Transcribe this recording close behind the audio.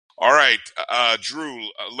All right, Drew.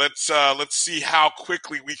 Let's see how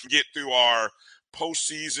quickly we can get through our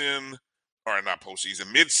postseason, or not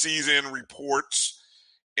postseason, mid-season reports,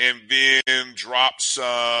 and then drop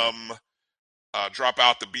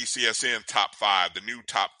out the BCSN top five, the new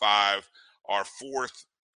top five, our fourth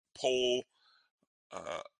poll.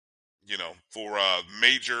 Uh, for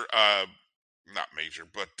major, not major,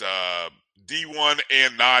 but D1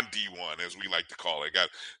 and non D1, as we like to call it. Got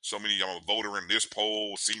so many. I'm a voter in this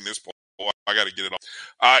poll, seen this poll. I got to get it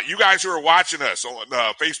all. You guys who are watching us on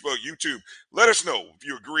Facebook, YouTube, let us know if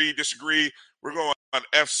you agree, disagree. We're going on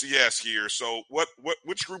FCS here. So,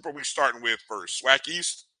 which group are we starting with first? SWAC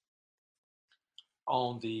East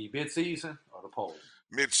On the mid-season or the poll?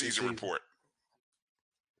 mid-season Mid-season. report.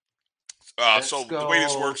 Let's So the way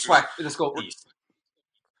this go works is SWAC. Let's go East.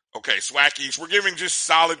 okay, SWAC East. We're giving just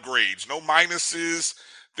solid grades, no minuses,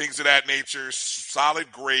 things of that nature.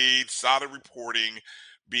 Solid grades, solid reporting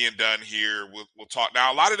being done here. We'll talk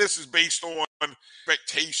now. A lot of this is based on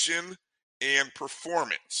expectation and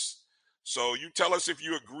performance. So you tell us if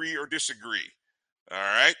you agree or disagree. All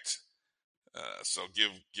right. So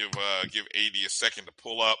give AD a second to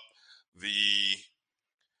pull up the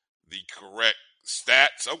correct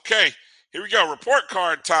stats. Okay, here we go. Report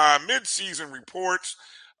card time. Mid-season reports.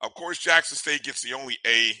 Of course, Jackson State gets the only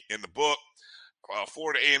A in the book.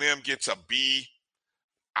 Florida A&M gets a B.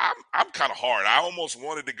 I'm kind of hard. I almost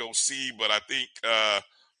wanted to go C, but I think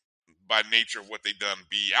by nature of what they've done,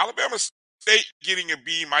 B. Alabama State getting a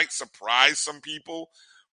B might surprise some people,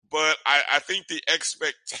 but I think the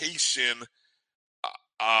expectation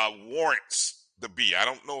warrants the B. I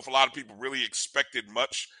don't know if a lot of people really expected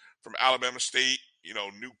much from Alabama State.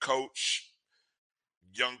 New coach,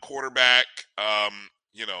 young quarterback.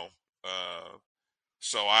 You know, uh,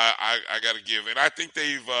 so I got to give, and I think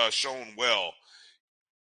they've shown well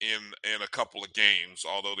in a couple of games,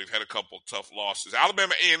 although they've had a couple of tough losses.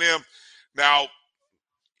 Alabama A&M now.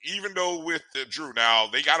 Even though with Drew, now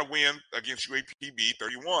they got to win against UAPB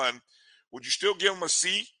 31. Would you still give them a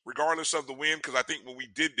C regardless of the win? Because I think when we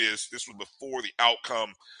did this was before the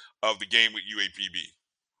outcome of the game with UAPB.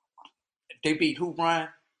 They beat who, Brian?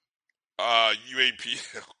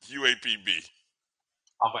 UAPB.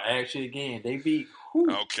 I'm gonna ask you again. They beat who?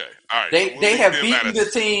 Okay, all right. So They we'll they leave have them at beaten the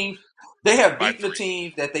us team. They have by beaten the 3.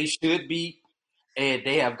 teams that they should beat, and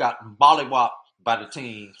they have gotten mollywopped by the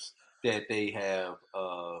teams that they have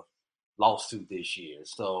lost to this year.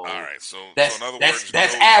 All So right. So in that's other that's words,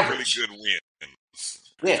 that's no really average. good wins.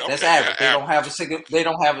 Yeah, that's Okay, yeah, average. They don't have a average. signature. Okay. They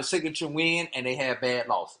don't have a signature win, and they have bad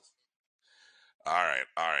losses. All right,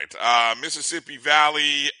 all right. Mississippi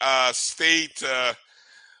Valley State.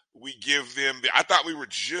 We give them I thought we were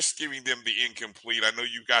just giving them the incomplete. I know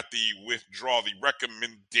you got the withdraw, the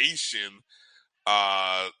recommendation.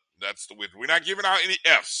 Uh, that's the with. We're not giving out any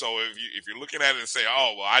F's. So if you're looking at it and say,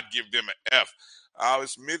 oh well, I'd give them an F.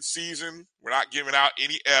 It's mid-season. We're not giving out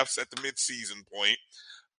any F's at the mid-season point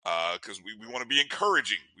because we want to be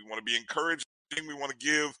encouraging. We want to be encouraging. We want to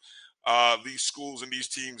give these schools and these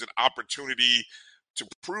teams an opportunity to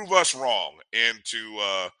prove us wrong and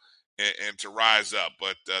to rise up.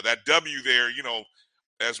 But that W there,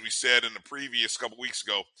 as we said in the previous couple weeks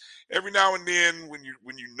ago, every now and then when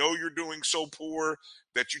you know you're doing so poor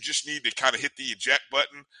that you just need to kind of hit the eject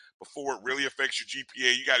button before it really affects your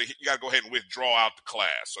GPA, you got to go ahead and withdraw out the class.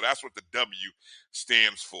 So that's what the W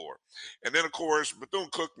stands for. And then of course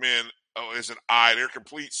Bethune-Cookman is an I. Their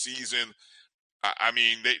complete season. I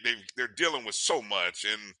mean they're dealing with so much,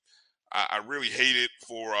 and I really hate it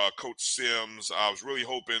for Coach Sims. I was really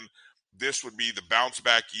hoping this would be the bounce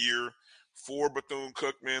back year for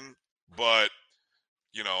Bethune-Cookman, but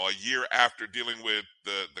a year after dealing with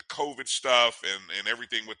the COVID stuff and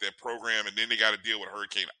everything with their program, and then they got to deal with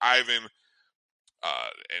Hurricane Ivan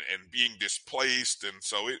and being displaced, and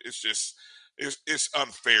so it's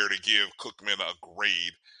unfair to give Cookman a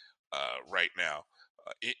grade right now.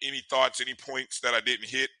 Any thoughts, any points that I didn't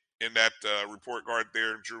hit in that report card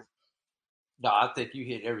there, Drew? No, I think you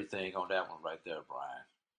hit everything on that one right there, Brian.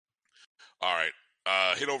 All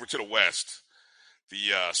right. Hit over to the West. The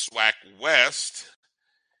SWAC West.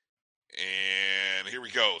 And here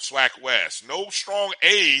we go. SWAC West. No strong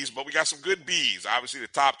A's, but we got some good B's. Obviously, the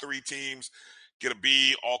top 3 teams get a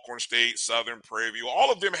B. Alcorn State, Southern, Prairie View.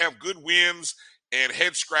 All of them have good wins and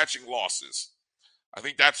head-scratching losses. I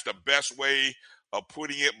think that's the best way of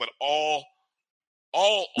putting it. But all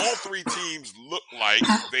 3 teams look like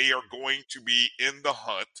they are going to be in the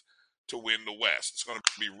hunt to win the West. It's going to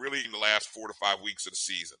be really in the last 4 to 5 weeks of the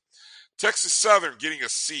season. Texas Southern getting a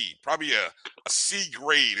C, probably a C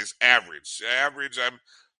grade is average. Average,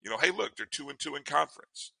 hey, look, they're 2-2 in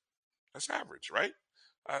conference. That's average, right?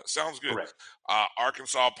 Sounds good. Correct.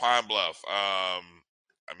 Arkansas Pine Bluff. I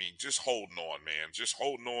mean, just holding on, man. Just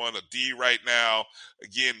holding on. A D right now.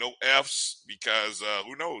 Again, no Fs because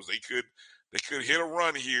who knows? They could hit a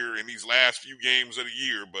run here in these last few games of the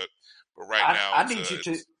year, but right I, now I it's need you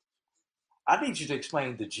to it's I need you to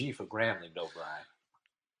explain the G for Grambling, though, Brian.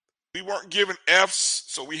 we weren't given Fs,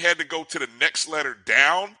 so we had to go to the next letter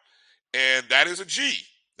down, and that is a G.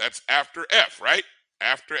 That's after F, right?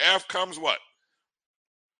 After F comes what?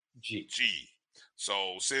 G. G.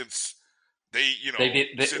 So since they, They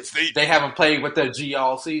did. since they They haven't played with their G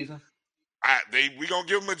all season. we gonna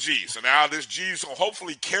give them a G. So now this G's gonna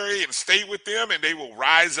hopefully carry and stay with them, and they will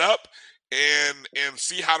rise up and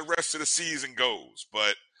see how the rest of the season goes.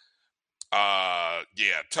 But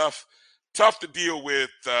yeah, tough to deal with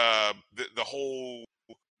the whole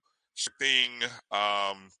thing.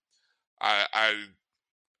 I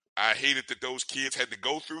I hated that those kids had to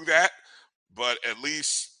go through that, but at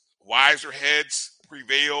least wiser heads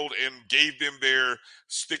prevailed and gave them their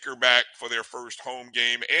sticker back for their first home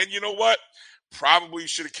game. And you know what? Probably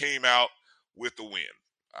should have came out with the win.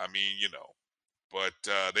 I mean, but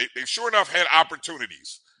they sure enough had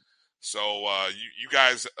opportunities. So you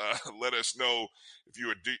guys let us know if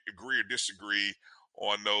you agree or disagree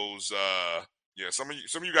on those. Yeah, some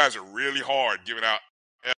of you guys are really hard giving out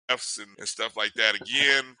Fs and stuff like that.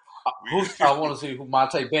 Again, we I want to see who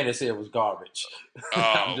Monte Bennett said was garbage.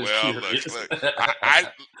 I'm oh just well, look, curious. look. I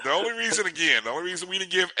the only reason we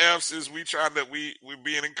didn't give Fs is we're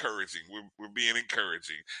being encouraging. We're being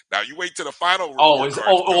encouraging. Now you wait till the final Oh, report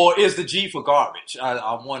cards come. or is the G for garbage?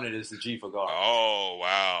 I'm wondering is the G for garbage. Oh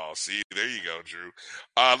wow! See, there you go, Drew.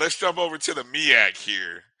 Let's jump over to the MEAC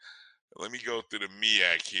here. Let me go through the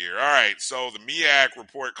MEAC here. All right, so the MEAC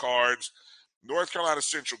report cards. North Carolina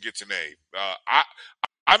Central gets an A.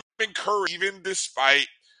 I'm encouraged, even despite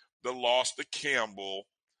the loss to Campbell.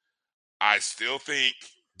 I still think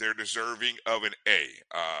they're deserving of an A.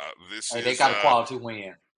 This Hey, they is got a quality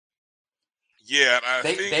win. yeah, and I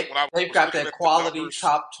They think they when I they've was got looking that at the quality numbers,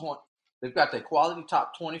 top 20. They've got that quality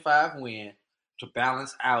top 25 win to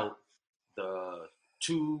balance out the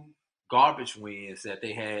two garbage wins that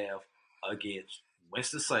they have against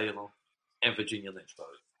Winston Salem and Virginia Lynchburg.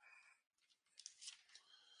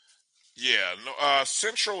 yeah, no,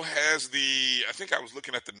 Central has the. I think I was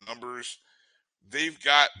looking at the numbers. They've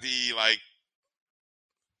got the like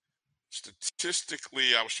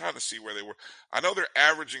statistically. I was trying to see where they were. I know they're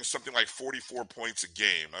averaging something like 44 points a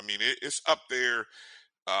game. I mean, it's up there,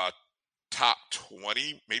 uh, top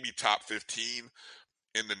 20, maybe top 15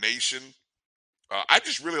 in the nation. I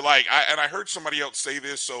just really like. And I heard somebody else say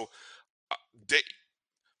this. So uh, they,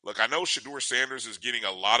 look, I know Shedeur Sanders is getting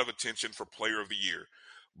a lot of attention for Player of the Year,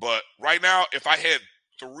 but right now, if I had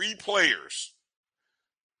three players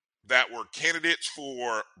that were candidates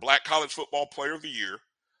for Black College Football Player of the Year,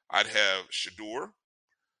 I'd have Shedeur,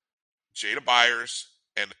 Jada Byers,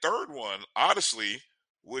 and the third one, honestly,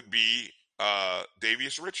 would be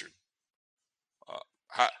Davius Richard.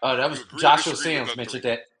 Uh, That you was agree or Joshua disagree with Sims the three? mentioned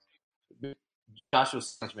that. Joshua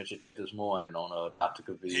Sims mentioned this morning on Dr.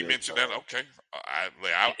 He Kavir's mentioned that. Okay,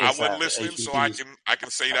 I wasn't inside listening, so I HBCUs, can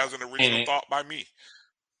say that was an original and thought by me.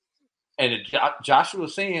 Joshua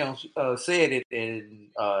Sims said it and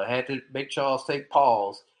had to make Charles take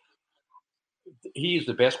pause. He's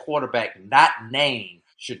the best quarterback not named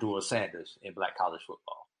Shedeur Sanders in Black college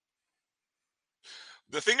football.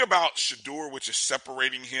 The thing about Shedeur, which is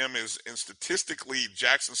separating him, is and statistically,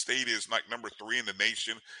 Jackson State is like number 3 in the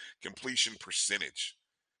nation completion percentage,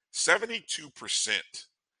 72%.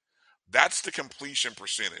 That's the completion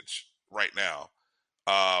percentage right now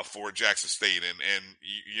for Jackson State,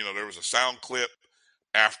 and there was a sound clip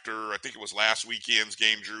after I think it was last weekend's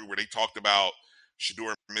game, Drew, where they talked about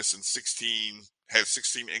Shedeur missing 16, has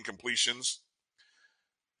 16 incompletions.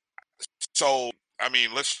 So I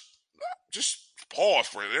mean, let's just pause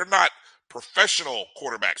for it. They're not professional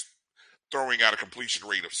quarterbacks throwing out a completion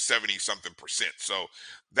rate of 70 something percent. So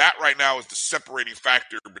that right now is the separating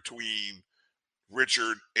factor between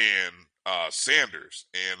Richard and Sanders.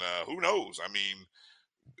 And who knows? I mean,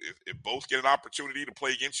 if both get an opportunity to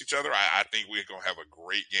play against each other, I think we're going to have a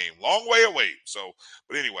great game. Long way away. So,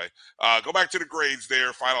 but anyway, go back to the grades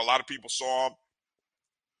there. Find a lot of people saw them.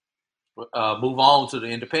 Move on to the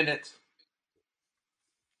independents.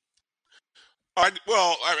 I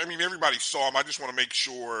mean, everybody saw them. I just want to make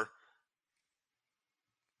sure.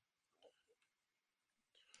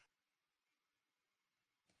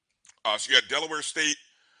 So you got Delaware State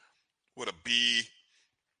with a B.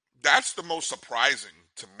 That's the most surprising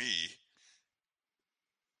to me.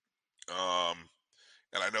 Um,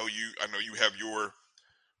 and I know you have your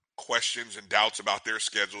questions and doubts about their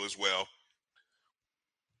schedule as well.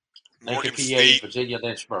 Lincoln, Morgan PA, State, Virginia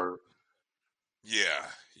Lynchburg. yeah.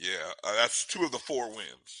 That's 2 of the 4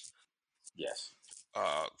 wins. Yes.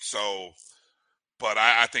 But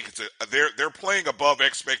I think they're playing above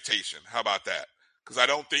expectation. How about that? Because I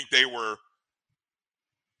don't think they were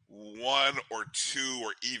 1 or 2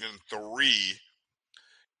 or even 3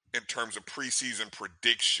 in terms of preseason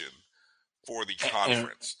prediction for the And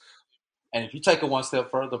conference. and if you take it one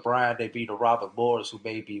step further, Brian, they beat the Robert Morris, who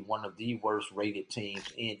may be one of the worst rated teams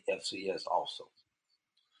in FCS also.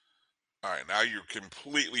 All right, now you're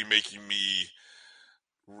completely making me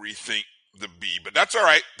rethink the B, but that's all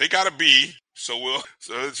right. They got a B, so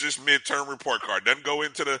it's just midterm report card. Doesn't go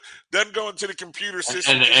into the computer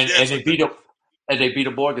system And just and, yet. and So they beat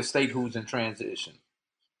a Morgan State who's in transition.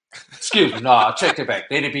 Excuse me, no, I checked it back.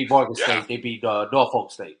 They didn't beat Morgan yeah. State. They beat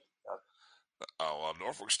Norfolk State. Oh, well,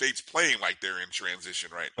 Norfolk State's playing like they're in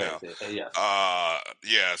transition right now. Yes.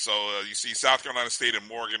 Yeah. So you see South Carolina State and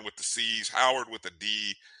Morgan with the C's, Howard with the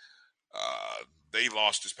D. They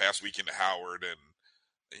lost this past weekend to Howard, and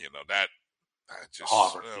that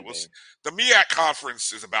Harvard. we'll see. The MEAC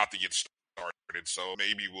conference is about to get started, so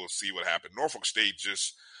maybe we'll see what happens. Norfolk State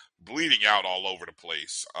just bleeding out all over the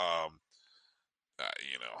place. I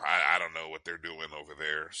don't know what they're doing over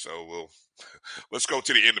there. So let's go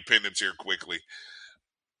to the independents here quickly.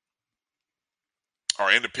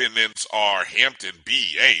 Our independents are Hampton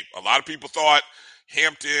B. Hey, a lot of people thought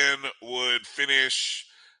Hampton would finish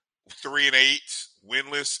 3-8,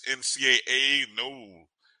 winless NCAA. No,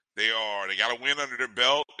 they got a win under their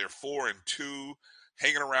belt. They're 4-2,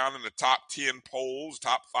 hanging around in the top 10 polls,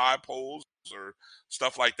 top 5 polls, or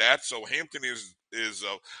stuff like that. So Hampton is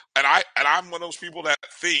and I'm one of those people that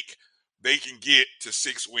think they can get to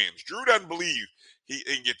 6 wins. Drew doesn't believe he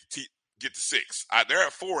can get to 6. They're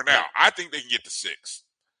at 4 now. I think they can get to 6.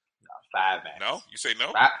 5 max. No, you say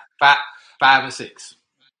no. 5 and 6.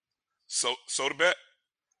 So to bet.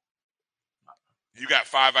 You got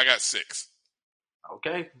 5. I got 6.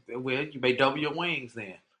 Okay, well, you may double your wings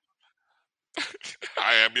then.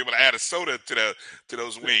 I'll be able to add a soda to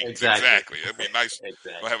those wings. Exactly. It'd be nice.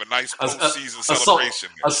 Exactly. We'll have a nice postseason celebration.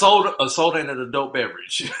 A soda, and an adult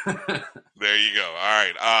beverage. There you go. All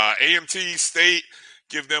right. A&T State,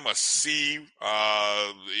 give them a C,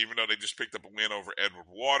 even though they just picked up a win over Edward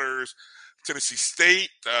Waters. Tennessee State,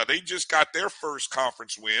 they just got their first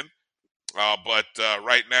conference win, but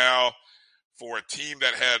right now, for a team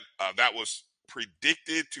that was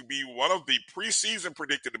predicted to be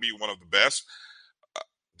predicted to be one of the best,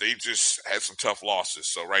 they just had some tough losses.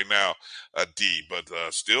 So right now, a D, but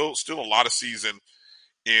still a lot of season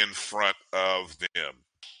in front of them.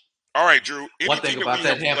 All right, Drew. One thing about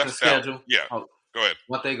that Hampton schedule. Yeah, go ahead.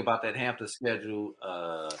 One thing about that Hampton schedule,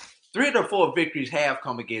 3 of the 4 victories have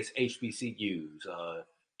come against HBCUs.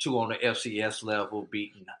 2 on the FCS level,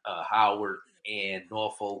 beating Howard and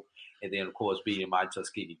Norfolk, and then, of course, beating my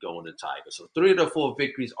Tuskegee Golden Tigers. So 3 of the 4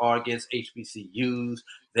 victories are against HBCUs.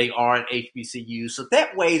 They are at HBCUs. So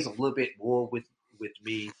that weighs a little bit more with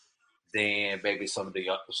me than maybe some of the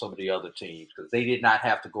other teams, because they did not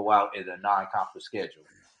have to go out in a non-conference schedule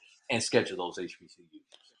and schedule those HBCUs.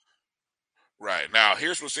 Right. Now,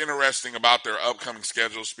 here's what's interesting about their upcoming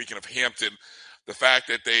schedule. Speaking of Hampton, the fact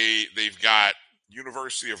that they've got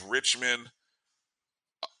University of Richmond,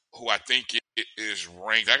 who I think is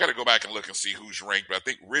ranked. I got to go back and look and see who's ranked, but I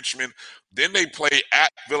think Richmond. Then they play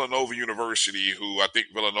at Villanova University, who I think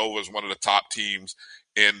Villanova is one of the top teams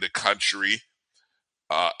in the country.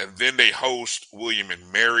 And then they host William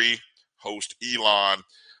and Mary, host Elon.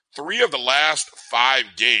 3 of the last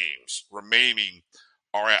 5 games remaining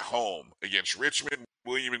are at home against Richmond,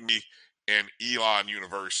 William and Mary, and Elon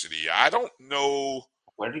University. I don't know.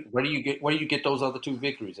 Where do you get those other 2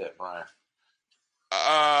 victories at, Brian?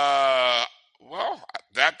 Well,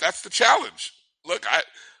 that's the challenge. Look,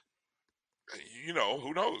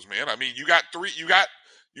 who knows, man? I mean, you got 3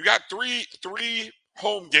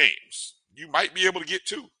 home games. You might be able to get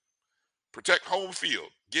 2. Protect home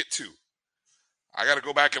field. Get 2. I got to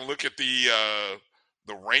go back and look at the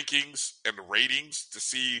rankings and the ratings to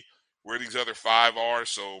see where these other 5 are.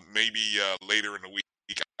 So maybe later in the week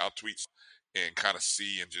I'll tweet and kind of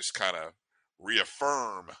see and just kind of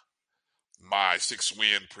reaffirm my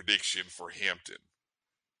 6-win prediction for Hampton.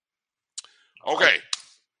 Okay.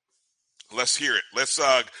 Let's hear it. Let's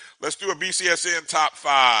do a BCSN top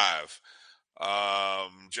 5.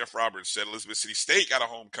 Jeff Roberts said Elizabeth City State got a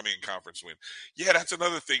homecoming conference win. Yeah, that's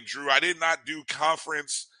another thing, Drew. I did not do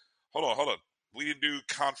conference. Hold on. We didn't do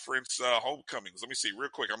conference homecomings. Let me see real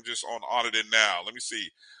quick. I'm just on auditing now. Let me see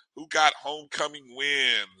who got homecoming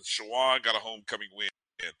wins. Shawan got a homecoming win.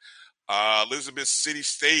 Elizabeth City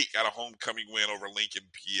State got a homecoming win over Lincoln,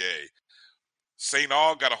 PA. St.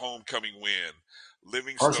 Aug got a homecoming win.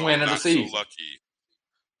 First win Livingstone of the not so season. lucky.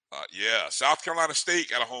 Yeah, South Carolina State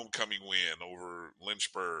got a homecoming win over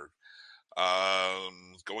Lynchburg.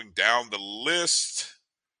 Going down the list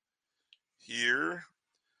here,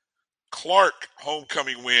 Clark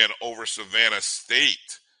homecoming win over Savannah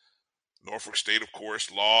State. Norfolk State, of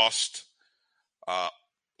course, lost.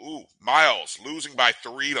 Miles losing by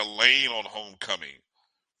 3 to Lane on homecoming.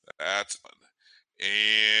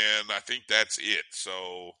 And I think that's it.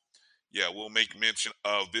 So, yeah, we'll make mention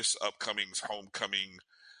of this upcoming's homecoming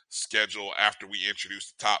schedule after we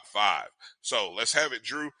introduce the top 5. So let's have it,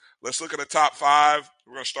 Drew. Let's look at the top 5.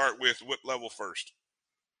 We're going to start with what level first?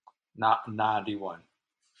 Not non-D1.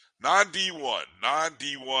 Non-D1.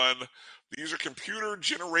 Non-D1. These are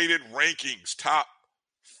computer-generated rankings. Top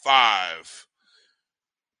 5.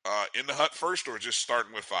 In the hut first, or just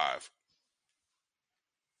starting with 5?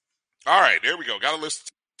 All right, there we go. Got a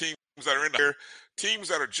list of teams that are in there. Teams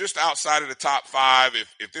that are just outside of the top 5.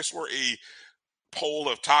 If this were a poll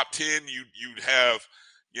of top 10, you'd have,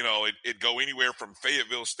 it'd go anywhere from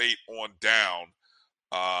Fayetteville State on down.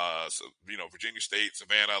 So, Virginia State,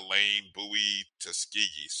 Savannah, Lane, Bowie,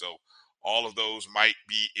 Tuskegee. So all of those might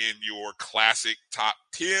be in your classic top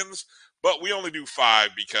 10s, but we only do 5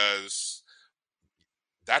 because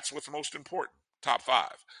that's what's most important. Top 5.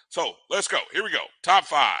 So let's go. Here we go. Top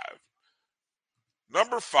 5.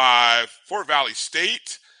 Number 5, Fort Valley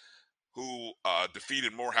State, who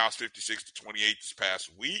defeated Morehouse 56-28 this past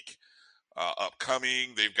week.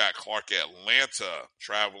 Upcoming, they've got Clark Atlanta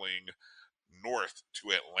traveling north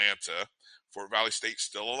to Atlanta. Fort Valley State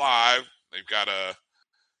still alive. They've got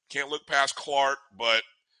can't look past Clark, but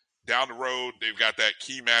down the road, they've got that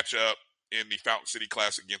key matchup in the Fountain City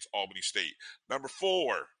Classic against Albany State. Number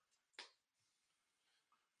 4,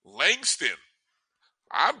 Langston.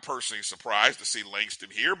 I'm personally surprised to see Langston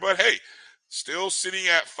here, but hey, still sitting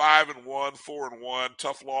at 5-1, 4-1.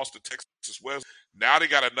 Tough loss to Texas West. Now they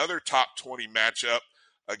got another top 20 matchup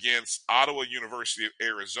against Ottawa University of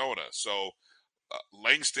Arizona. So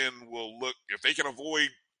Langston will look, if they can avoid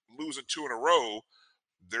losing 2 in a row,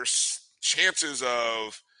 there's chances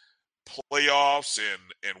of playoffs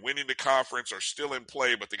and winning the conference are still in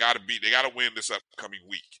play, but they got to win this upcoming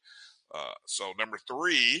week. So number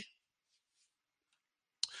three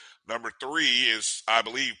is, I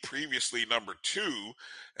believe, previously number 2,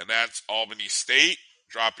 and that's Albany State,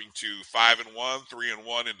 dropping to 5-1,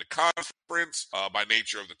 3-1 in the conference by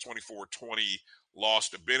nature of the 24-20 loss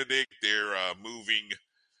to Benedict. They're moving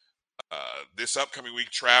this upcoming week,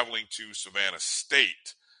 traveling to Savannah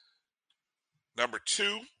State. Number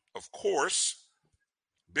 2, of course,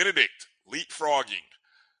 Benedict, leapfrogging.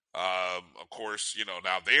 Of course,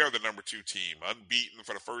 now they are the number 2 team, unbeaten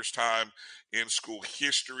for the first time in school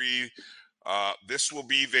history. This will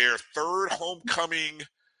be their 3rd homecoming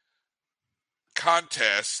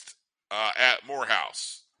contest at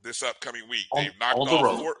Morehouse this upcoming week. They've knocked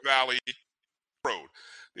off Fort Valley road.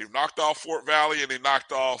 They've knocked off Fort Valley, and they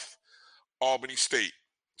knocked off Albany State.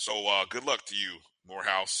 So good luck to you,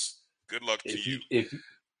 Morehouse. Good luck to you.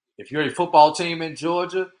 If you're a football team in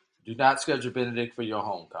Georgia, do not schedule Benedict for your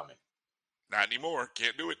homecoming. Not anymore.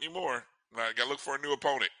 Can't do it anymore. Got to look for a new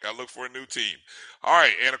opponent. Got to look for a new team. All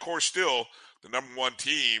right, and of course, still the number 1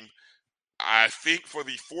 team, I think for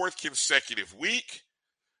the 4th consecutive week,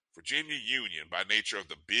 Virginia Union, by nature of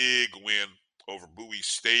the big win over Bowie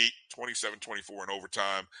State, 27-24 in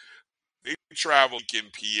overtime. They travel in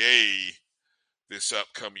PA this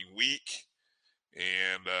upcoming week.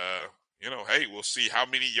 And, hey, we'll see how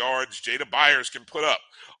many yards Jada Byers can put up.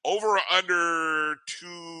 Over or under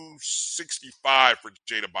 265 for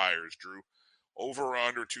Jada Byers, Drew. Over or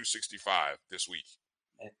under 265 this week.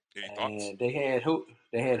 Any thoughts? And they had who?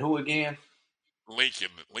 They had who again? Lincoln,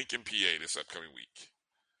 PA this upcoming week.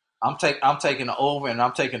 I'm taking the over, and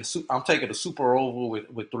I'm taking the super over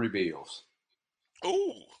with 3 bills.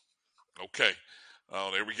 Oh, okay.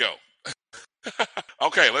 Oh, there we go.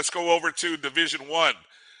 Okay, let's go over to Division One.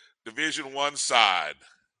 Division One side.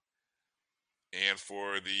 And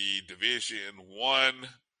for the Division One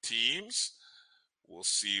teams, we'll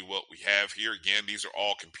see what we have here. Again, these are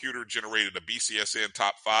all computer generated. The BCSN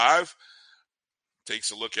top 5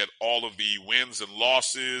 takes a look at all of the wins and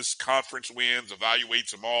losses, conference wins,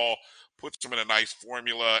 evaluates them all, puts them in a nice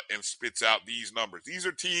formula, and spits out these numbers. These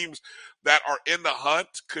are teams that are in the hunt,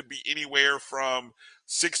 could be anywhere from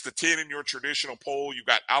 6 to 10 in your traditional poll. You've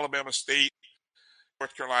got Alabama State,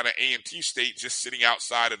 North Carolina A&T State just sitting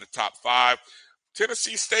outside of the top 5.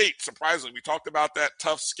 Tennessee State, surprisingly, we talked about that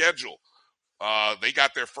tough schedule. They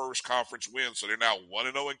got their first conference win, so they're now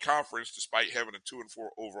 1-0 in conference despite having a 2-4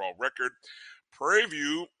 overall record. Prairie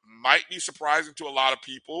View might be surprising to a lot of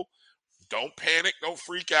people. Don't panic, don't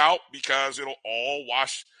freak out, because it'll all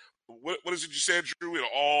wash. What is it you said, Drew?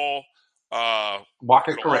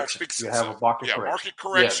 Market It'll all correction. fix You have a itself. market Yeah, correction. market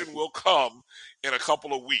correction will come in a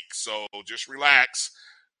couple of weeks, so just relax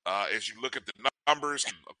as you look at the numbers.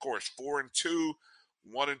 Of course, 4-2,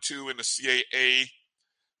 1-2 in the CAA.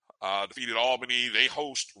 Defeated Albany. They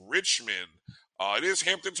host Richmond. It is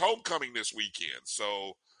Hampton's homecoming this weekend,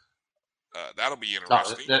 so that'll be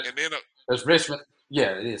interesting. And then that's Richmond.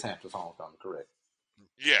 Yeah, it is Hampton's homecoming. Correct.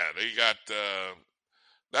 Yeah, they got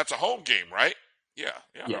that's a home game, right? Yeah,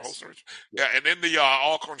 Yes. Yeah, and then the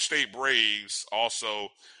Alcorn State Braves also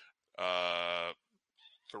 3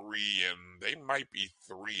 and they might be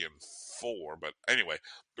 3-4, but anyway,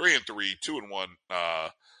 3-3, 2-1.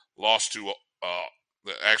 Lost to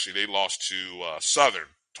actually they lost to Southern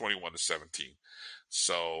 21-17.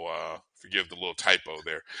 So forgive the little typo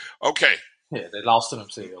there. Okay. Yeah, they lost to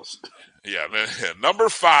themselves. Yeah, number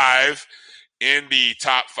 5 in the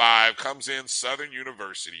top 5 comes in Southern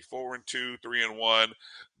University, 4-2, 3-1,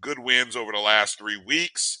 good wins over the last 3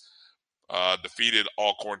 weeks. Defeated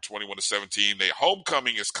Alcorn 21-17. Their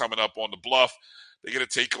homecoming is coming up on the Bluff. They're going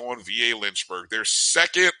to take on VA Lynchburg, their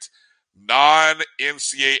second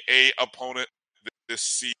non-NCAA opponent this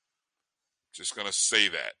season. Just going to say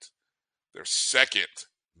that. Their second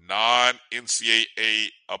non-NCAA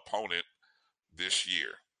opponent this year.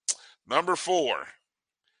 Number 4,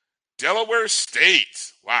 Delaware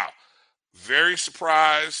State. Wow. Very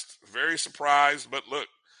surprised. But look,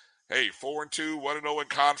 hey, 4-2, 1-0 in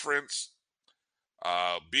conference.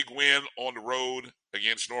 Big win on the road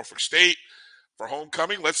against Norfolk State for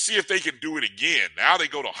homecoming. Let's see if they can do it again. Now they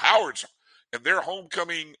go to Howard's, and their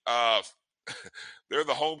homecoming, they're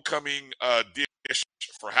the homecoming dish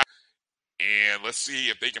for Howard. And let's see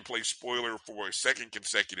if they can play spoiler for a second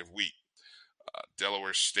consecutive week.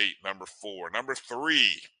 Delaware State, number 4. Number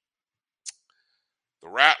 3, the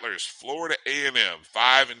Rattlers, Florida A&M,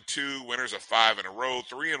 5-2, winners of 5 in a row,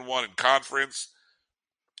 3-1 in conference.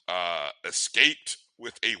 Escaped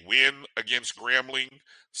with a win against Grambling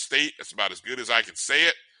State. That's about as good as I can say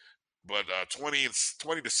it. But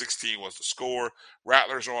 20-16 was the score.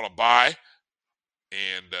 Rattlers are on a bye.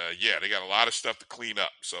 And, yeah, they got a lot of stuff to clean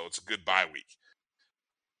up. So it's a good bye week.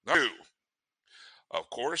 Number 2, of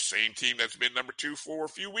course, same team that's been number 2 for a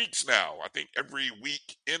few weeks now. I think every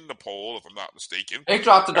week in the poll, if I'm not mistaken. They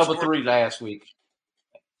dropped to number 3 last week.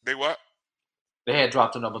 They what? They had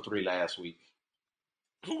dropped to number 3 last week.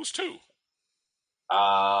 Who was 2? Do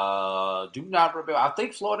not remember. I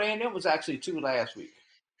think Florida A&M was actually 2 last week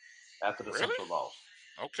after the Central loss.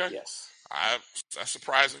 Okay. Yes. That's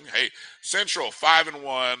surprising. Hey, Central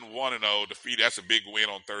 5-1, 1-0 defeat. That's a big win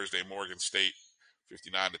on Thursday. Morgan State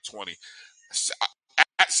 59-20.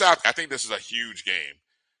 At South, I think this is a huge game.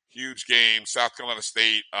 Huge game. South Carolina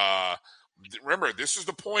State. Remember, this is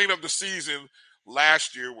the point of the season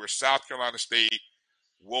last year where South Carolina State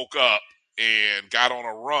woke up and got on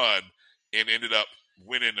a run and ended up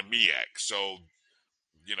winning the MEAC. So,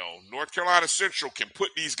 North Carolina Central can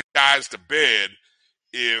put these guys to bed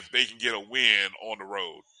if they can get a win on the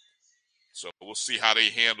road. So we'll see how they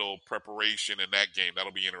handle preparation in that game.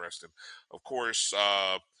 That'll be interesting. Of course,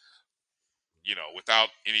 without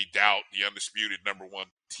any doubt, the undisputed number 1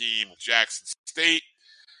 team, Jackson State.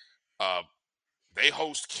 They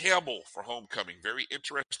host Campbell for homecoming. Very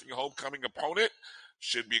interesting homecoming opponent.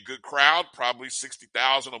 Should be a good crowd. Probably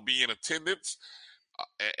 60,000 will be in attendance.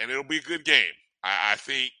 And it'll be a good game. I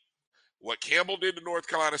think what Campbell did to North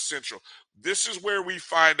Carolina Central, this is where we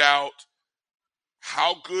find out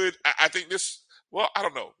how good – I think this – well, I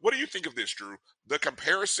don't know. What do you think of this, Drew? The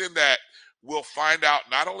comparison that we'll find out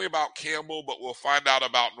not only about Campbell, but we'll find out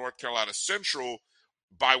about North Carolina Central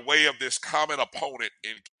by way of this common opponent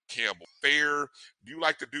in Campbell. Fair? Do you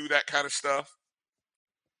like to do that kind of stuff?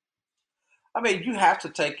 I mean, you have to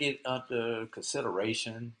take it under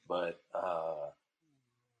consideration, but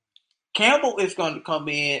Campbell is going to come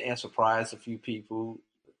in and surprise a few people.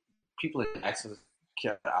 People in Jackson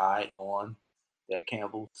kept an eye on that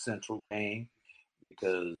Campbell Central game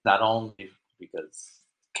because not only because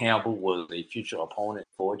Campbell was a future opponent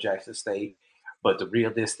for Jackson State, but the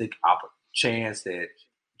realistic chance that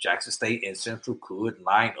Jackson State and Central could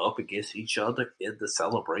line up against each other in the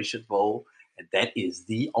Celebration Bowl, and that is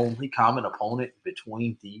the only common opponent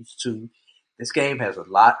between these two. This game has a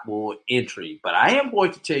lot more intrigue, but I am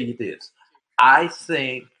going to tell you this. I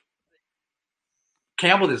think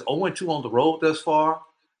Campbell is 0-2 on the road thus far.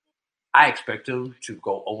 I expect them to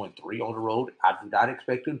go 0-3 on the road. I do not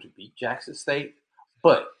expect them to beat Jackson State,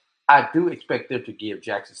 but I do expect them to give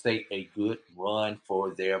Jackson State a good run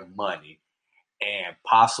for their money and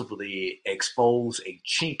possibly expose a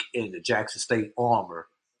chink in the Jackson State armor.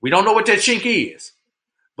 We don't know what that chink is,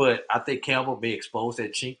 but I think Campbell may expose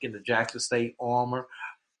that chink in the Jackson State armor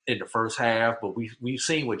in the first half. But we've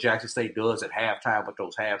seen what Jackson State does at halftime with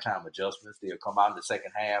those halftime adjustments. They'll come out in the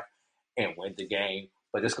second half and win the game,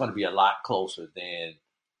 but it's going to be a lot closer than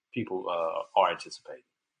people are anticipating.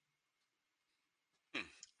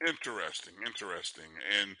 Interesting, interesting.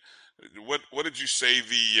 And what did you say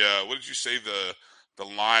the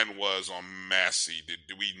line was on Massey?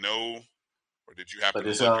 Do we know, or did you But happen to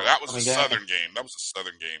this look? That was a game, Southern game. That was a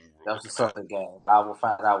Southern game we were that was the looking at. Southern game. I will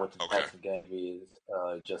find out what the Okay. Jackson game is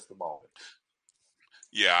in just a moment.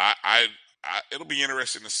 Yeah, it'll be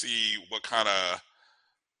interesting to see what kind of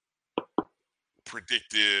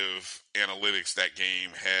predictive analytics that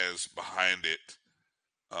game has behind it.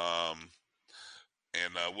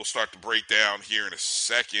 And we'll start to break down here in a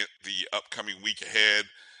second the upcoming week ahead.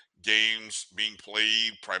 Games being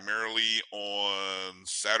played primarily on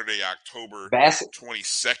Saturday, October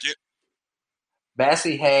 22nd.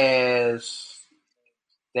 Massey has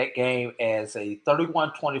that game as a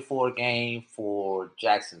 31-24 game for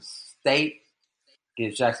Jackson State.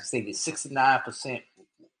 Gives Jackson State a 69%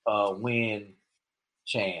 win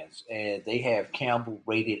chance. And they have Campbell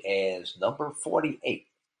rated as number 48.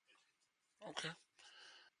 Okay.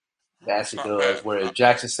 Massey Not does, bad. whereas Not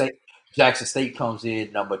Jackson State comes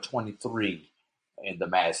in number 23 in the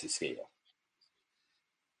Massey scale.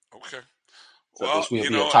 Okay. So Well, this will be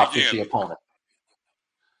a top 50 again, opponent.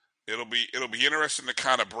 it'll be interesting to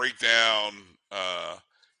kind of break down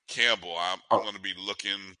Campbell. I'm going to be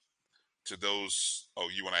looking to those. Oh,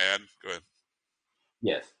 you want to add? Go ahead.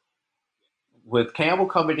 Yes. With Campbell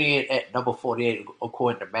coming in at number 48,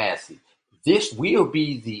 according to Massey, this will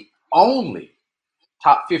be the only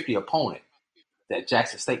top 50 opponent that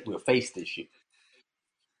Jackson State will face this year,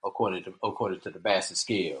 according to the Massey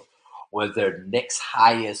scale. Where their next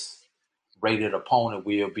highest rated opponent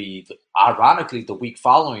will be, ironically, the week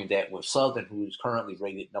following that with Southern, who is currently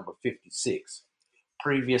rated number 56.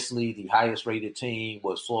 Previously, the highest rated team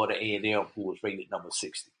was Florida A&M, who was rated number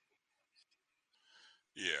 60.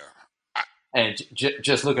 Yeah. And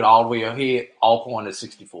just look at all the way ahead, Alcorn is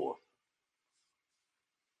 64.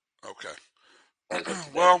 Okay.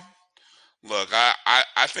 Well, look,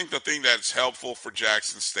 I think the thing that's helpful for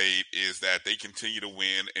Jackson State is that they continue to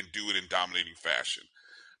win and do it in dominating fashion.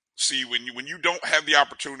 See, when you don't have the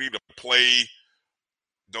opportunity to play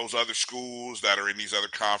those other schools that are in these other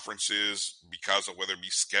conferences because of whether it be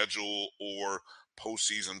schedule or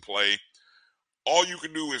postseason play, all you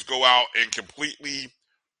can do is go out and completely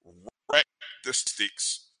wreck the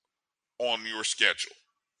sticks on your schedule.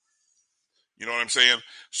 You know what I'm saying?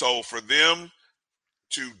 So for them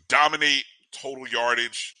to dominate total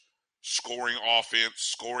yardage, scoring offense,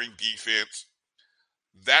 scoring defense,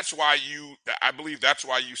 I believe that's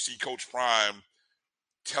why you see Coach Prime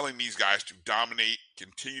telling these guys to dominate,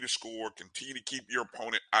 continue to score, continue to keep your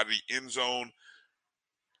opponent out of the end zone.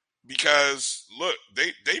 Because look,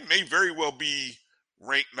 they may very well be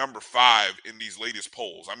ranked number 5 in these latest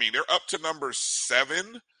polls. I mean, they're up to number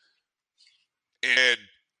 7, and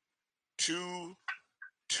two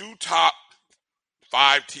top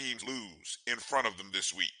 5 teams lose in front of them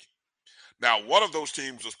this week. Now, one of those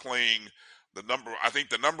teams was playing the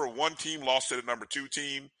number 1 team lost to the number 2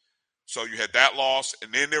 team. So you had that loss,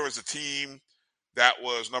 and then there was a team that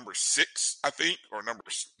was number 6, I think, or number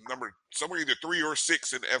somewhere either 3 or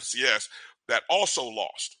 6 in the FCS that also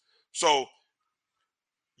lost. So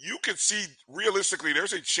you could see realistically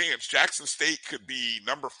there's a chance Jackson State could be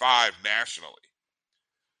number 5 nationally.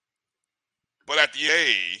 But at the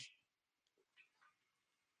A,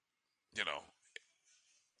 you know,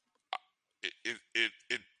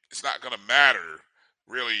 it's not going to matter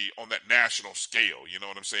really on that national scale, you know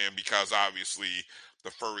what I'm saying? Because obviously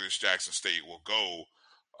the furthest Jackson State will go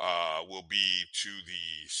will be to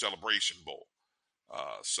the Celebration Bowl.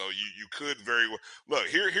 So you could very well look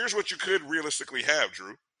here's what you could realistically have,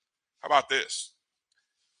 Drew. How about this?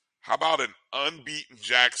 How about an unbeaten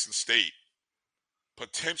Jackson State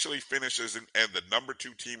potentially finishes as the number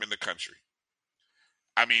 2 team in the country?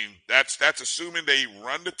 I mean, that's assuming they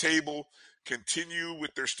run the table, continue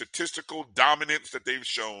with their statistical dominance that they've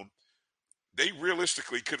shown. They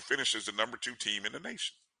realistically could finish as the number 2 team in the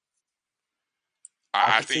nation.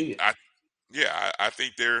 I think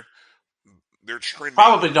they're trending.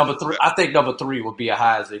 Probably number 3. I think number 3 would be as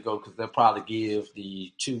high as they go because they'll probably give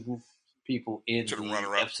the 2 people in the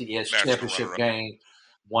FCS championship game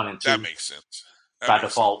 1 and That 2 makes sense. That by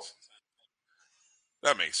makes default. sense.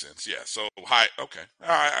 That makes sense. Yeah. So high. Okay. All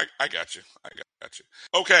right. I got you. I got you.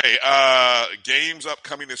 Okay. Games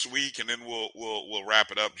upcoming this week, and then we'll wrap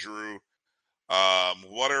it up, Drew.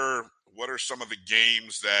 What are some of the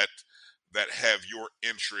games that have your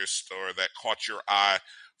interest or that caught your eye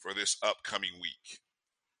for this upcoming week?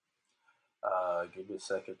 Give me a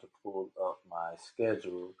second to pull up my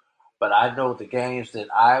schedule. But I know the games that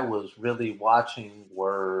I was really watching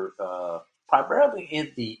were primarily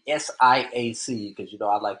in the SIAC because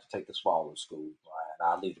I like to take the smaller schools. Right? Hmm.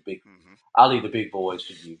 I'll leave the big boys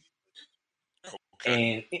for you.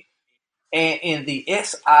 Okay. And in the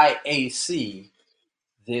SIAC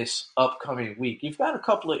this upcoming week, you've got a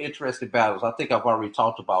couple of interesting battles. I think I've already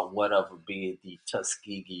talked about one of them being the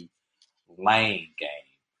Tuskegee Lane game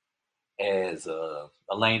as a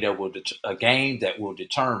lane that will a game that will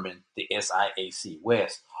determine the SIAC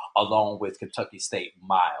West along with Kentucky State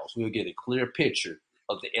Miles. We'll get a clear picture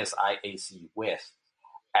of the SIAC West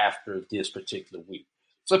after this particular week.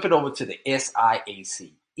 Flip it over to the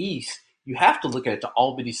SIAC East. You have to look at the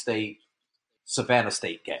Albany State Savannah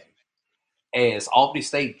State game as Albany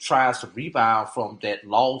State tries to rebound from that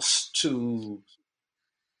loss to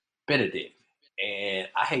Benedict. And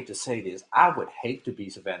I hate to say this, I would hate to be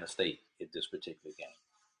Savannah State in this particular game.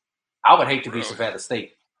 I would hate to be Really? Savannah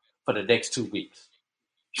State for the next 2 weeks.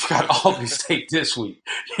 You got Albany State this week.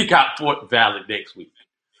 You got Fort Valley next week.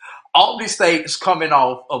 Albany State is coming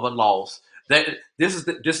off of a loss. This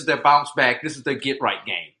is their bounce back. This is their get right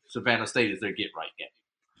game. Savannah State is their get right game.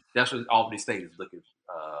 That's what Albany State is looking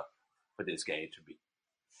for this game to be.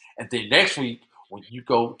 And then next week, when you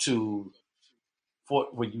go to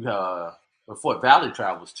when Fort Valley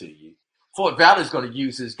travels to you, Fort Valley is going to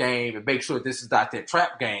use this game and make sure this is not their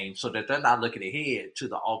trap game, so that they're not looking ahead to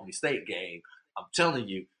the Albany State game. I'm telling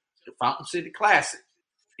you, the Fountain City Classic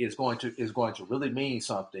is going to really mean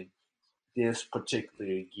something this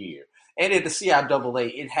particular year. And in the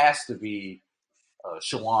CIAA, it has to be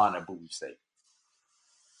Shawan and Bowie State.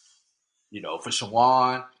 For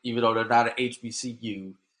Shawan, even though they're not an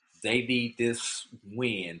HBCU, they need this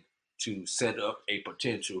win to set up a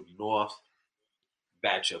potential North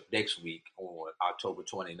matchup next week on October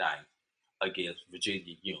 29th against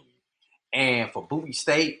Virginia Union. And for Bowie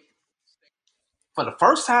State, for the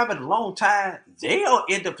first time in a long time, they are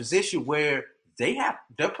in the position where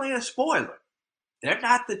they're playing a spoiler. They're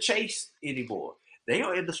not the chase anymore. They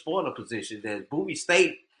are in the spoiler position that Bowie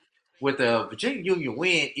State, with a Virginia Union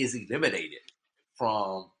win, is eliminated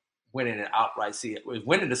from winning the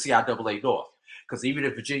CIAA North. Because even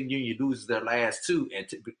if Virginia Union loses their last two and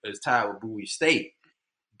is tied with Bowie State,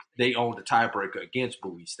 they own the tiebreaker against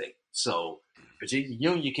Bowie State. So Virginia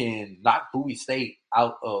Union can knock Bowie State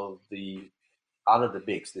out of the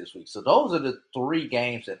mix this week. So those are the 3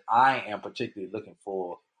 games that I am particularly looking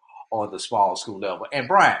for on the small school level. And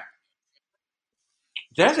Brian,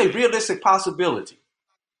 there's a realistic possibility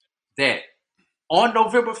that on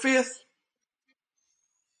November 5th,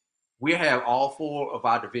 we'll have all 4 of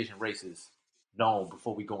our division races known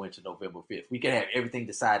before we go into November 5th. We can have everything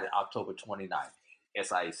decided October 29th.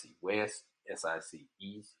 SIAC West, SIAC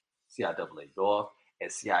East, CIAA North, and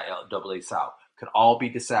CIAA South could all be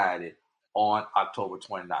decided on October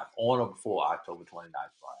 29th, on or before October 29th,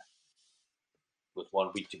 Brian, with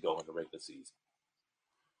 1 week to go in the regular season.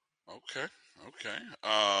 Okay. Okay.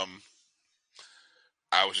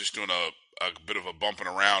 I was just doing a bit of a bumping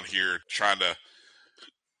around here, trying to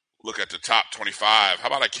look at the top 25. How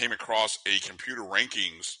about I came across a computer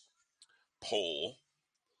rankings poll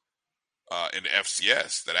in the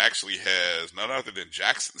FCS that actually has none other than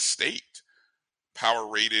Jackson State power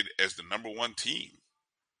rated as the number 1 team.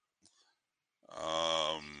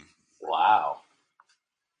 Wow.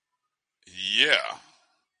 Yeah.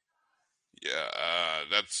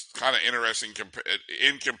 That's kind of interesting.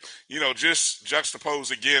 Just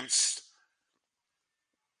juxtaposed against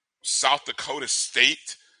South Dakota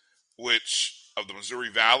State, which of the Missouri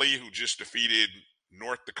Valley, who just defeated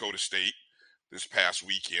North Dakota State this past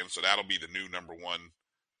weekend. So that'll be the new number 1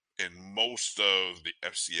 in most of the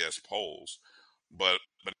FCS polls. But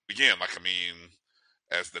again,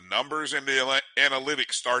 as the numbers and the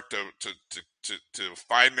analytics start to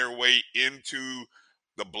find their way into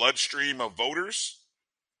the bloodstream of voters,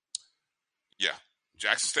 yeah,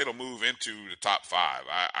 Jackson State will move into the top 5.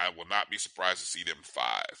 I will not be surprised to see them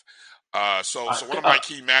 5. So one of my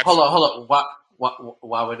key matches. Hold on.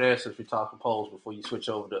 While we're there, since we're talking polls, before you switch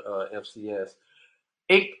over to FCS,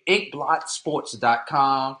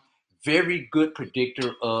 InkBlotSports.com, very good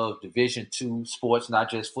predictor of Division II sports, not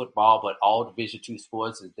just football, but all Division II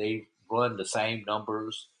sports. They run the same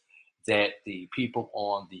numbers that the people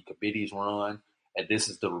on the committees run, and this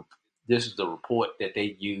is the report that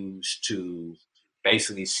they use to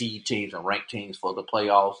basically seed teams and rank teams for the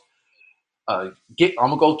playoffs. I'm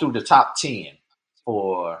gonna go through the top 10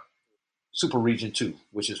 for Super Region 2,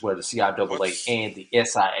 which is where the CIAA What's and the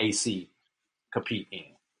SIAC compete in.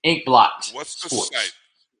 Ink Blocked what's the site? Sports.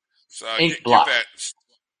 So Ink give Blocked. that.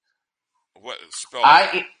 What spell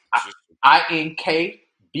that out? I Just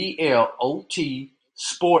INKBLOT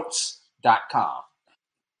sports.com.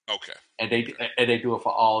 okay. And they Okay. and they do it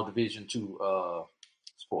for all Division Two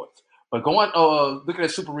sports. But going looking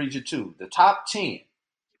at Super Region 2, the top 10,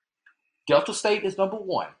 Delta State is number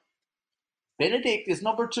 1. Benedict is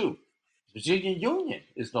number 2. Virginia Union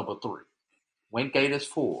is number 3. Wingate is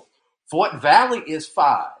 4. Fort Valley is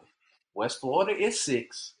 5. West Florida is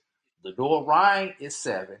 6. Lenore Rhine is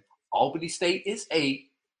 7. Albany State is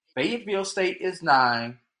 8. Fayetteville State is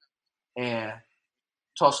 9. And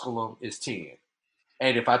Tusculum is 10.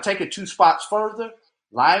 And if I take it 2 spots further,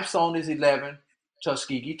 Limestone is 11.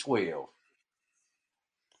 Tuskegee 12.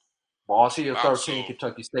 Boss Hill Wow. 13.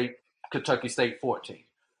 Kentucky State 14.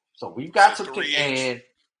 So we've So got some three H and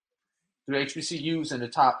 3 HBCUs in the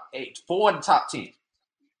top 8, 4 in the top 10.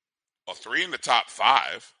 or three in the top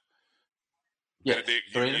five. Yes, Benedict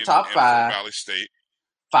 3 in the Union top and Fort 5, Valley State.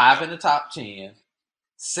 5 Yep. in the top 10,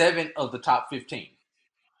 7 of the top 15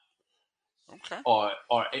 Okay. are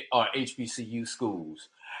HBCU schools.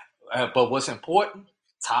 But what's important,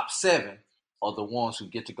 top 7 are the ones who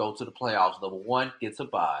get to go to the playoffs. Number 1 gets a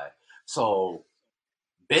bye. So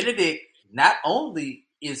Benedict not only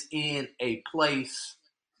is in a place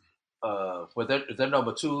where they're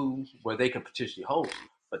number 2, where they can potentially hold,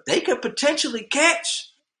 but they could potentially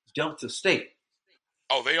catch Delta State.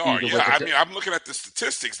 Oh, they are. Either Yeah. with I the mean, I'm looking at the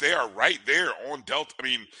statistics. They are right there on Delta. I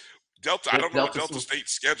mean, Delta. I don't know what Delta, Delta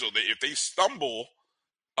State's schedule. If they stumble,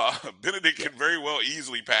 Benedict yeah. can very well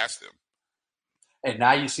easily pass them. And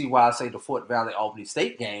now you see why I say the Fort Valley Albany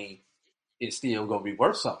State game is still going to be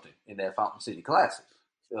worth something in that Fountain City Classic,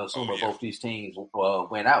 Oh assuming yeah. both these teams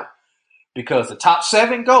went out. Because the top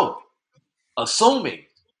 7 go, assuming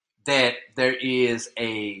that there is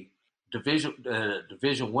a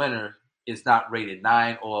division winner is not rated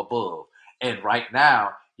 9 or above. And right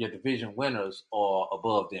now, your division winners are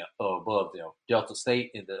above them. Delta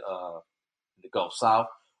State in the Gulf South,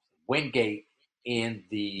 Wingate in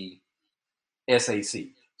the SAC.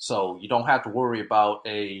 So you don't have to worry about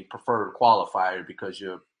a preferred qualifier because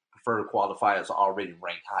your preferred qualifiers are already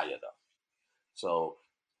ranked higher though. So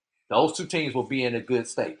those 2 teams will be in a good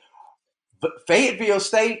state. But Fayetteville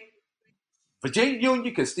State, Virginia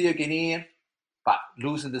Union can still get in by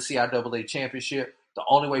losing the CIAA championship. The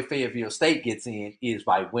only way Fayetteville State gets in is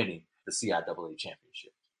by winning the CIAA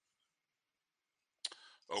championship.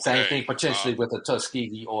 Same Okay. thing potentially with a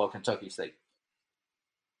Tuskegee or a Kentucky State.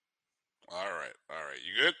 All right. All right.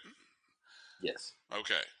 You good? Yes.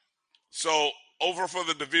 Okay. So over for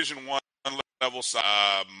the Division One level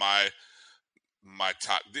side, my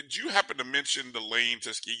top. Did you happen to mention the Lane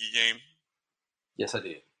Tuskegee game? Yes, I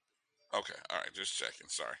did. Okay. All right. Just checking.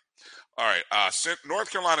 Sorry. All right. North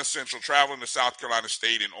Carolina Central traveling to South Carolina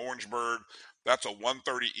State in Orangeburg. That's a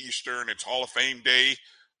 1:30 Eastern. It's Hall of Fame day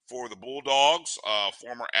for the Bulldogs.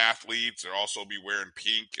 Former athletes. They'll also be wearing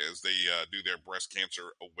pink as they do their breast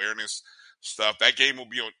cancer awareness stuff. That game will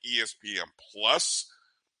be on ESPN Plus.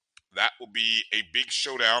 That will be a big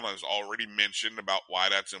showdown, as already mentioned, about why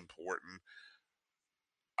that's important.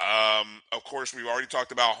 Of course, we've already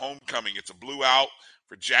talked about homecoming. It's a blue out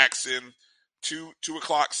for Jackson. 2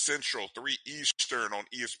 o'clock Central, 3 Eastern on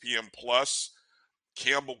ESPN Plus.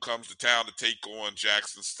 Campbell comes to town to take on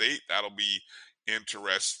Jackson State. That'll be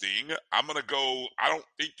interesting. I'm gonna go. I don't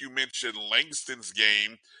think you mentioned Langston's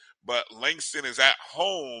game, but Langston is at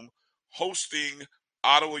home hosting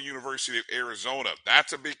Ottawa University of Arizona.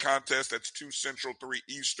 That's a big contest. That's 2 Central, 3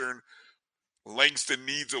 Eastern. Langston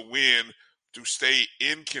needs a win to stay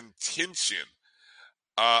in contention.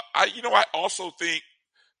 I also think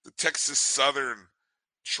the Texas Southern's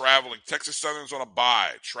on a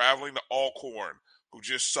bye, traveling to Alcorn, who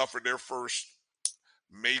just suffered their first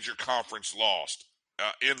major conference loss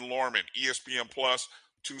in Lorman. ESPN Plus,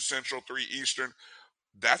 2 Central, 3 Eastern.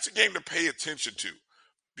 That's a game to pay attention to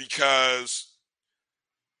because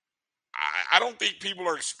I don't think people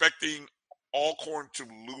are expecting Alcorn to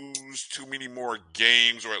lose too many more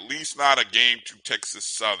games, or at least not a game to Texas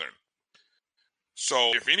Southern.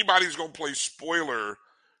 So if anybody's going to play spoiler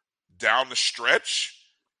down the stretch,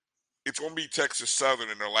 it's going to be Texas Southern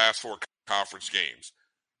in their last 4 conference games.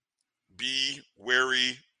 Be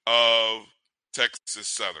wary of Texas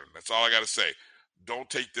Southern. That's all I got to say. Don't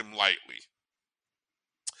take them lightly.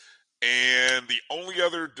 And the only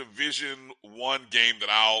other Division One game that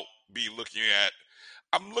I'll be looking at,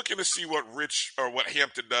 I'm looking to see what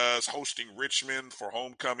Hampton does hosting Richmond for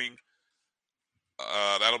homecoming.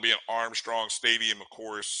 That'll be at Armstrong Stadium, of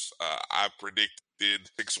course. I predicted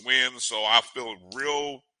 6 wins, so I feel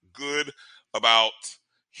real good about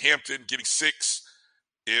Hampton getting 6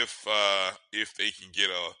 if they can get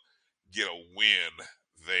a win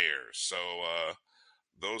there. So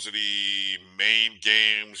those are the main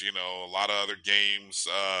games. A lot of other games.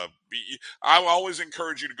 I will always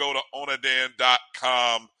encourage you to go to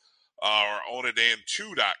onadan.com or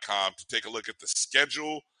onadan2.com to take a look at the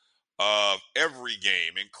schedule of every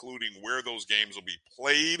game, including where those games will be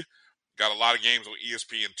played. Got a lot of games on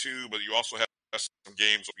ESPN2, but you also have some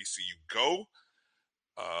games on BCU Go.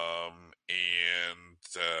 And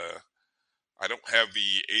I don't have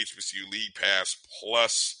the HBCU League Pass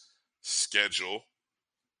Plus schedule,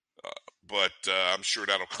 but I'm sure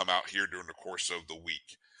that'll come out here during the course of the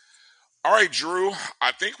week. All right, Drew,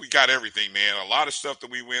 I think we got everything, man. A lot of stuff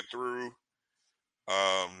that we went through.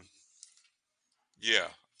 Yeah,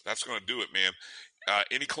 that's going to do it, man.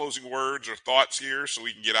 Any closing words or thoughts here so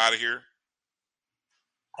we can get out of here?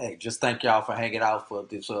 Hey, just thank y'all for hanging out for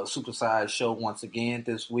this supersized show once again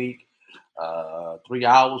this week. 3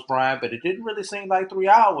 hours, Brian, but it didn't really seem like 3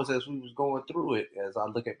 hours as we was going through it. As I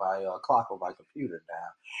look at my clock on my computer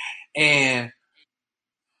now, and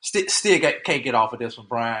can't get off of this one,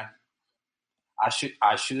 Brian. I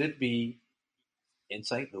should be in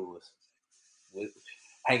St. Louis, with,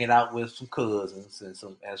 hanging out with some cousins and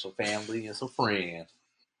some family and some friends,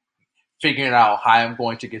 figuring out how I'm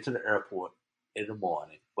going to get to the airport in the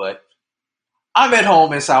morning. But I'm at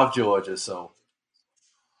home in South Georgia, so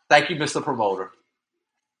thank you, Mr. Promoter,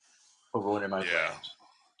 for ruining my Yeah.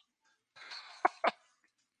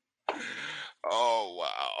 plans. Oh,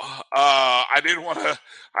 wow. I didn't want to,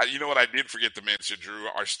 you know what? I did forget to mention, Drew,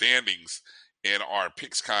 our standings in our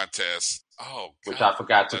picks contest. Oh, Which I God.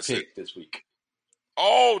 forgot to Listen. pick this week.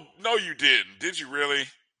 Oh, no, you didn't. Did you really?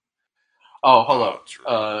 Oh, hold Oh, up. Drew.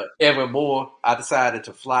 Evan Moore, I decided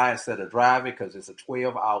to fly instead of driving because it's a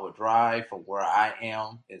 12-hour drive from where I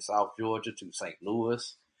am in South Georgia to St.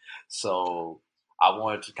 Louis. So I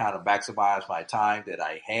wanted to kind of maximize my time that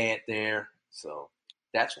I had there. So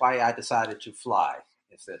that's why I decided to fly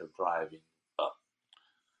instead of driving up.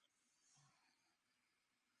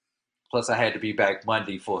 Plus, I had to be back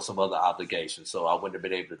Monday for some other obligations, so I wouldn't have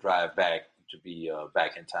been able to drive back to be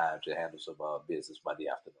back in time to handle some business Monday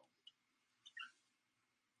afternoon.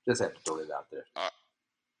 Just had to throw it out there. Uh,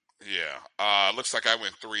 yeah. Looks like I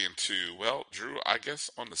went 3-2. Well, Drew, I guess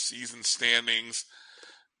on the season standings,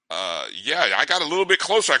 yeah, I got a little bit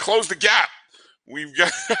closer. I closed the gap. We've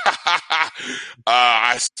got,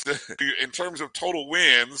 in terms of total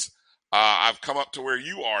wins, I've come up to where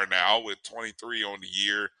you are now with 23 on the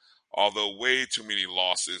year, although way too many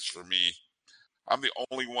losses for me. I'm the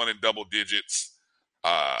only one in double digits.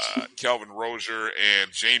 Kelvin Rozier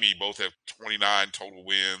and Jamie both have 29 total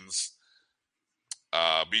wins.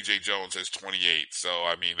 BJ Jones has 28. So,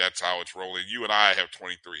 I mean, that's how it's rolling. You and I have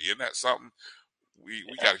 23. Isn't that something? We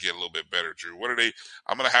Yeah. got to get a little bit better, Drew. What are they?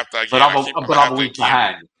 I'm gonna have to But again. I'm gonna I'm have a to week again.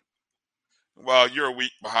 behind. Well, you're a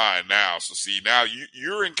week behind now. So see, now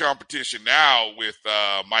you're in competition now with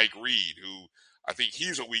Mike Reed, who I think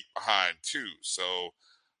he's a week behind too. So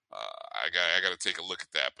I got to take a look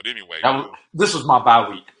at that. But anyway, This was my bye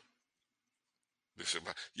week.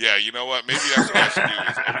 yeah, you know what? Maybe that's what I should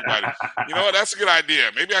do. Is everybody? You know what? That's a good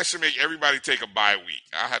idea. Maybe I should make everybody take a bye week.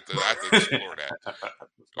 I have to explore that.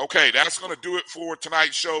 Okay, that's going to do it for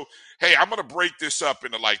tonight's show. Hey, I'm going to break this up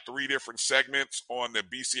into like 3 different segments on the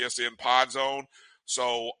BCSN Pod Zone.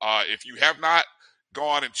 So if you have not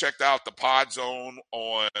gone and checked out the Pod Zone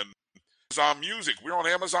on Amazon Music, we're on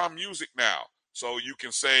Amazon Music now. So you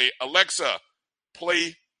can say, Alexa,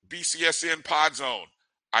 play BCSN Pod Zone.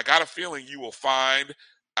 I got a feeling you will find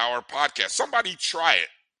our podcast. Somebody try it.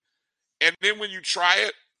 And then when you try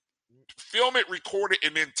it, film it, record it,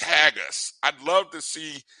 and then tag us. I'd love to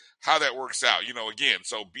see how that works out. Again,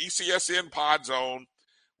 so BCSN Pod Zone.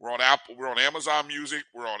 We're on Apple. We're on Amazon Music.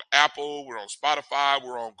 We're on Apple. We're on Spotify.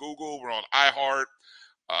 We're on Google. We're on iHeart.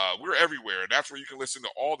 We're everywhere, and that's where you can listen to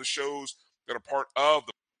all the shows that are part of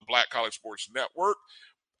the Black College Sports Network.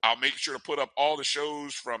 I'll make sure to put up all the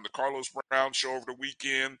shows from the Carlos Brown show over the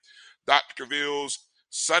weekend. Dr. Cavill's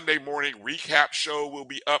Sunday morning recap show will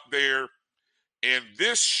be up there. And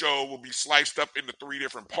this show will be sliced up into 3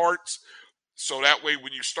 different parts. So that way,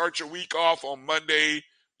 when you start your week off on Monday,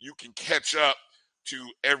 you can catch up to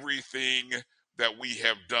everything that we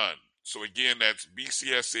have done. So again, that's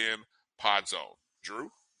BCSN Pod Zone. Drew?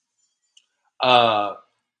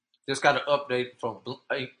 just got an update from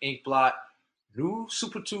Inkblot. New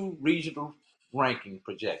Super 2 regional ranking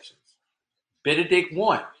projections. Benedict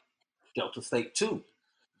 1, Delta State 2,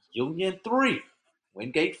 Union 3,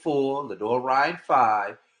 Wingate 4, Lodore-Ryan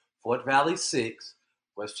 5, Fort Valley 6,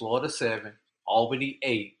 West Florida 7, Albany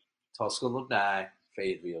 8, Tuscaloosa 9,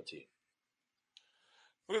 Fayetteville 10.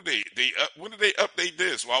 When did they update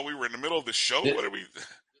this? While we were in the middle of the show? What are we?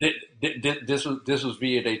 This was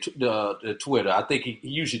via the Twitter. I think he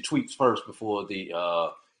usually tweets first before the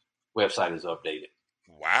website is updated.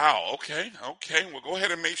 Wow. Okay. Well, go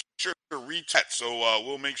ahead and make sure to retweet. So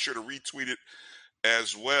we'll make sure to retweet it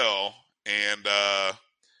as well. And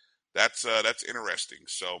that's interesting.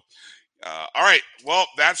 So. All right. Well,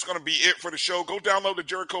 that's going to be it for the show. Go download the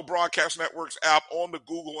Jericho Broadcast Network's app on the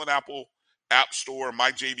Google and Apple App Store.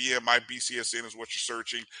 My JDM, my BCSN is what you're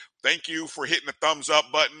searching. Thank you for hitting the thumbs up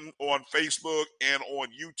button on Facebook and on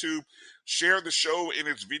YouTube. Share the show in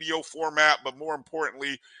its video format, but more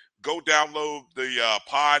importantly, go download the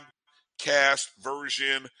podcast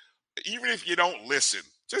version. Even if you don't listen,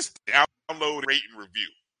 just download, rate, and review.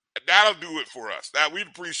 That'll do it for us. We'd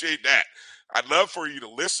appreciate that. I'd love for you to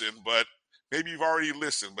listen, but maybe you've already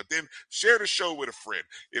listened. But then share the show with a friend.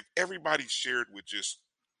 If everybody shared with just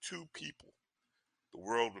 2 people, the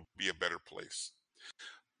world would be a better place.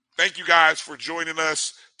 Thank you guys for joining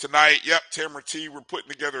us tonight. Yep, Tamara T, we're putting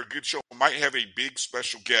together a good show. Might have a big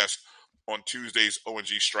special guest on Tuesday's ONG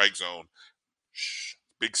Strike Zone. Shh,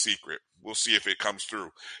 big secret. We'll see if it comes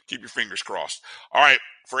through. Keep your fingers crossed. All right,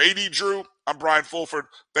 for AD Drew, I'm Brian Fulford.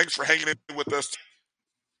 Thanks for hanging in with us.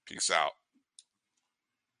 Peace out.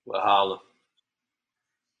 Well, holla.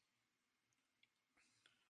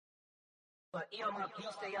 But earmuff, you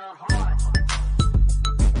stay on hard.